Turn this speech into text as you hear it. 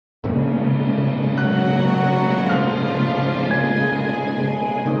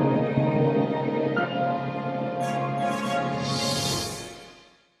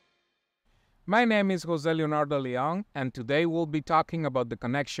My name is Jose Leonardo Leon, and today we'll be talking about the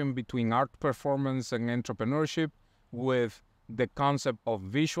connection between art performance and entrepreneurship with the concept of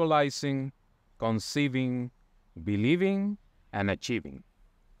visualizing, conceiving, believing, and achieving.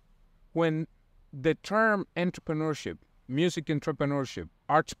 When the term entrepreneurship, music entrepreneurship,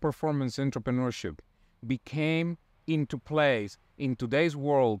 arts performance entrepreneurship became into place in today's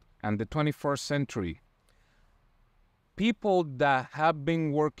world and the 21st century, people that have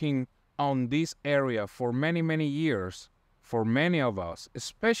been working on this area for many, many years, for many of us,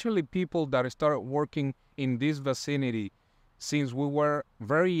 especially people that started working in this vicinity since we were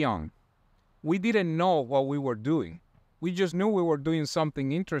very young, we didn't know what we were doing. We just knew we were doing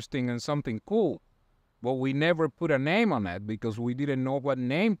something interesting and something cool, but we never put a name on it because we didn't know what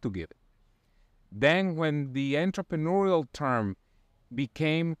name to give it. Then when the entrepreneurial term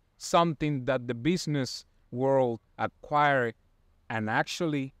became something that the business world acquired and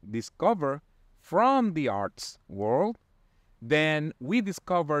actually discovered from the arts world, then we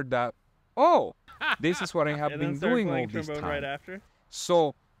discovered that, oh, this is what I have been doing all this time. Right after.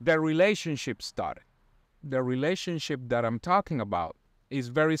 So the relationship started. The relationship that I'm talking about is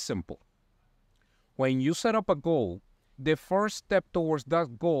very simple. When you set up a goal, the first step towards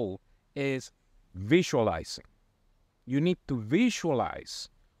that goal is visualizing. You need to visualize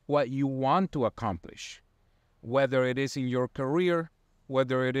what you want to accomplish, whether it is in your career,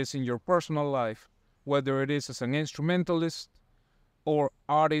 whether it is in your personal life, whether it is as an instrumentalist or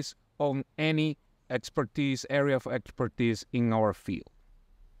artist on any area of expertise in our field.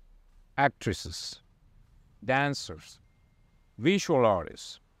 Actresses, dancers, visual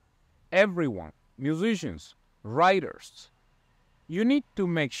artists, everyone, musicians, writers. You need to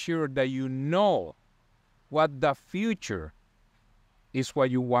make sure that you know what the future is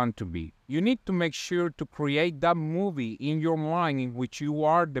what you want to be. You need to make sure to create that movie in your mind in which you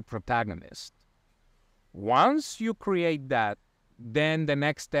are the protagonist. Once you create that, then the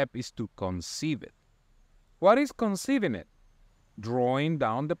next step is to conceive it. What is conceiving it? Drawing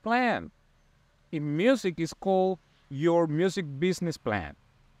down the plan. In music, it's called your music business plan.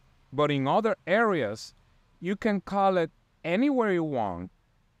 But in other areas, you can call it anywhere you want,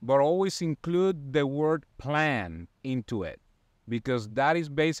 but always include the word plan into it, because that is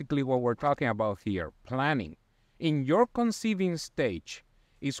basically what we're talking about here, planning. In your conceiving stage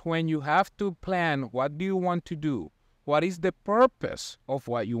is when you have to plan what do you want to do, what is the purpose of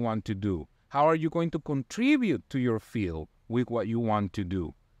what you want to do, how are you going to contribute to your field with what you want to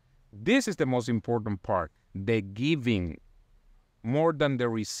do. This is the most important part, the giving, more than the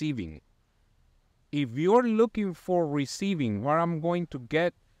receiving. If you're looking for receiving, what I'm going to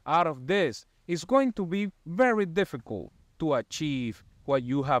get out of this, it's going to be very difficult to achieve what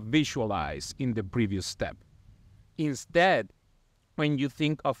you have visualized in the previous step. Instead, when you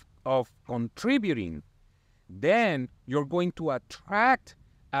think of contributing, then you're going to attract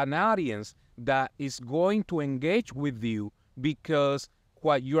an audience that is going to engage with you because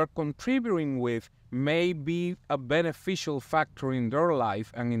what you are contributing with may be a beneficial factor in their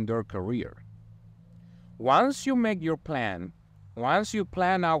life and in their career. Once you make your plan, once you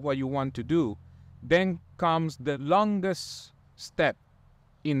plan out what you want to do, then comes the longest step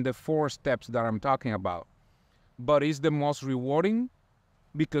in the 4 steps that I'm talking about. But it's the most rewarding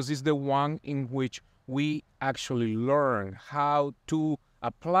because it's the one in which we actually learn how to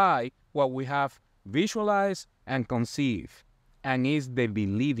apply what we have visualized and conceived, and is the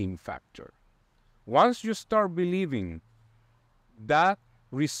believing factor. Once you start believing, that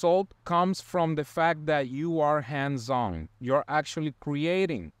result comes from the fact that you are hands-on. You're actually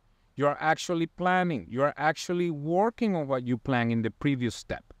creating. You're actually planning. You're actually working on what you plan in the previous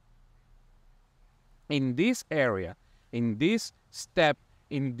step. In this area, in this step,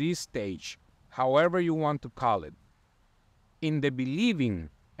 in this stage, however you want to call it, in the believing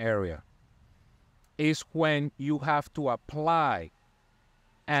area, is when you have to apply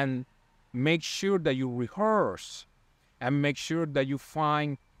and make sure that you rehearse and make sure that you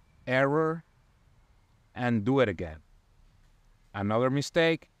find error and do it again. Another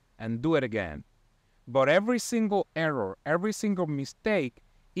mistake and do it again. But every single error, every single mistake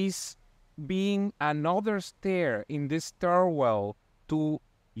is being another stair in this stairwell to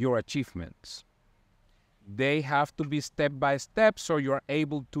your achievements. They have to be step by step so you're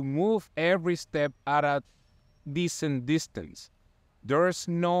able to move every step at a decent distance. There is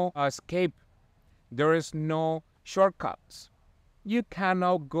no escape. There is no shortcuts. You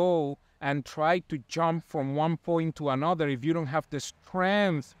cannot go and try to jump from one point to another if you don't have the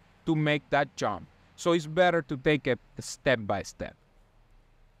strength to make that jump. So it's better to take it step by step.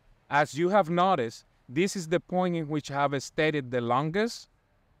 As you have noticed, this is the point in which I have stated the longest,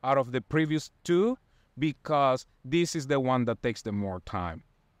 out of the previous two because this is the one that takes the more time.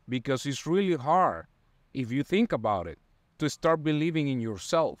 Because it's really hard, if you think about it, to start believing in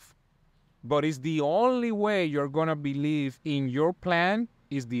yourself. But it's the only way you're going to believe in your plan,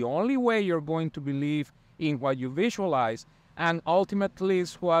 is the only way you're going to believe in what you visualize, and ultimately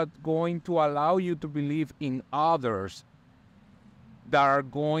is what's going to allow you to believe in others that are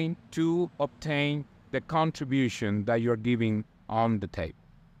going to obtain the contribution that you're giving on the table.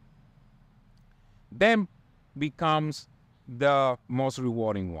 Then becomes the most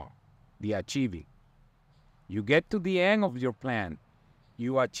rewarding one, the achieving. You get to the end of your plan.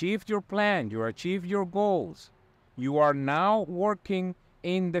 You achieved your plan. You achieved your goals. You are now working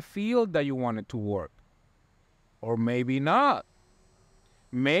in the field that you wanted to work. Or maybe not.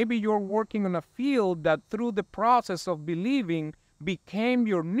 Maybe you're working on a field that through the process of believing became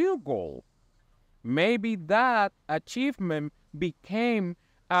your new goal. Maybe that achievement became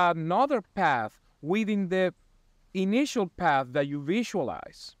another path within the initial path that you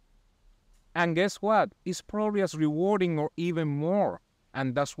visualize. And guess what? It's probably as rewarding or even more.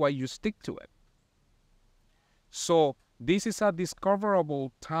 And that's why you stick to it. So this is a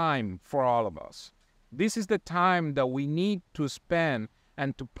discoverable time for all of us. This is the time that we need to spend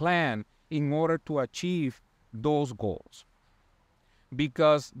and to plan in order to achieve those goals.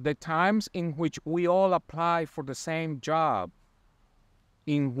 Because the times in which we all apply for the same job,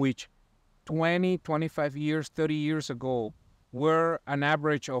 in which 20, 25 years, 30 years ago, were an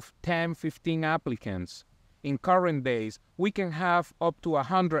average of 10, 15 applicants, in current days, we can have up to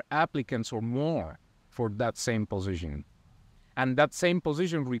 100 applicants or more for that same position. And that same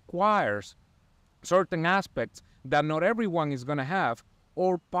position requires certain aspects that not everyone is going to have,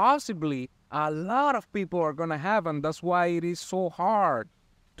 or possibly a lot of people are going to have, and that's why it is so hard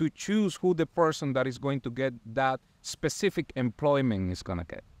to choose who the person that is going to get that specific employment is going to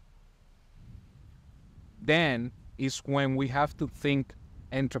get. Then is when we have to think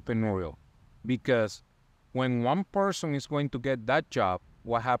entrepreneurial, because when one person is going to get that job,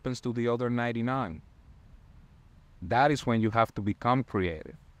 what happens to the other 99? That is when you have to become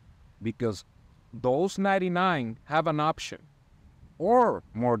creative, because those 99 have an option or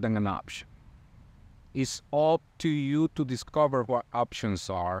more than an option. It's up to you to discover what options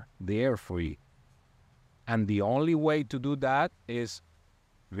are there for you. And the only way to do that is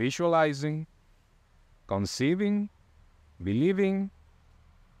visualizing, conceiving, believing,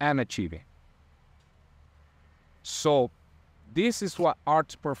 and achieving. So this is what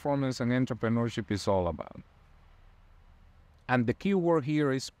arts, performance, and entrepreneurship is all about. And the key word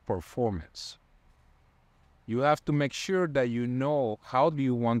here is performance. You have to make sure that you know how do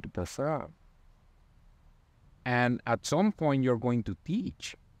you want to perform. And at some point, you're going to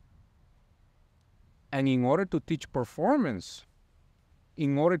teach. And in order to teach performance,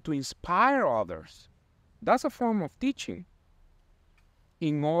 in order to inspire others, that's a form of teaching.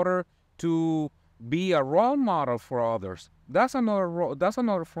 In order to be a role model for others, that's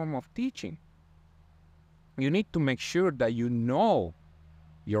another form of teaching. You need to make sure that you know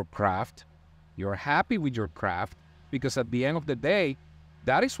your craft, you're happy with your craft, because at the end of the day,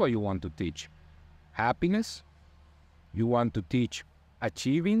 that is what you want to teach. Happiness. You want to teach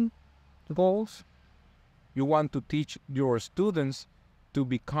achieving goals. You want to teach your students to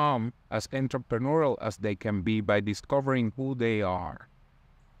become as entrepreneurial as they can be by discovering who they are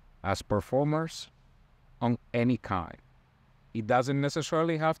as performers on any kind. It doesn't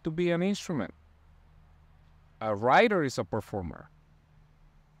necessarily have to be an instrument. A writer is a performer.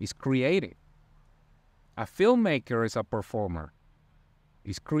 He's creating. A filmmaker is a performer.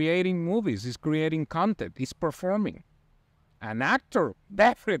 He's creating movies. He's creating content. He's performing. An actor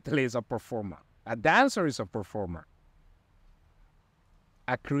definitely is a performer. A dancer is a performer.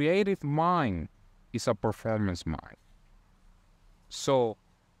 A creative mind is a performance mind. So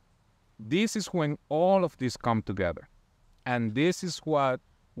this is when all of this come together. And this is what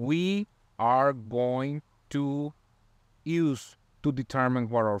we are going to use to determine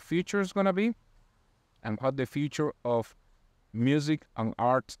what our future is going to be and what the future of music and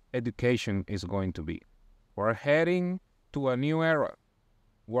art education is going to be. We're heading to a new era.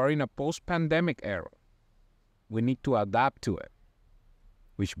 We're in a post-pandemic era. We need to adapt to it,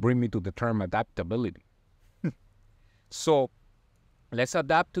 which brings me to the term adaptability. So let's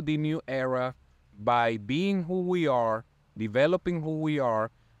adapt to the new era by being who we are, developing who we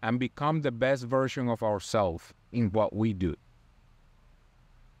are, and become the best version of ourselves in what we do.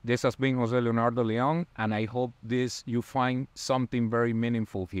 This has been Jose Leonardo Leon, and I hope you find something very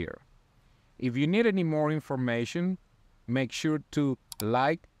meaningful here. If you need any more information, make sure to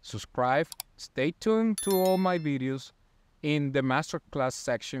like, subscribe, stay tuned to all my videos, in the masterclass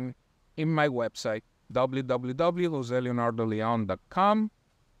section in my website, www.joseleonardoleon.com,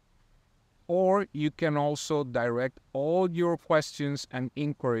 or you can also direct all your questions and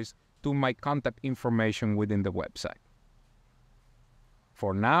inquiries to my contact information within the website.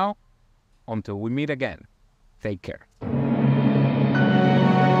 For now, until we meet again, take care.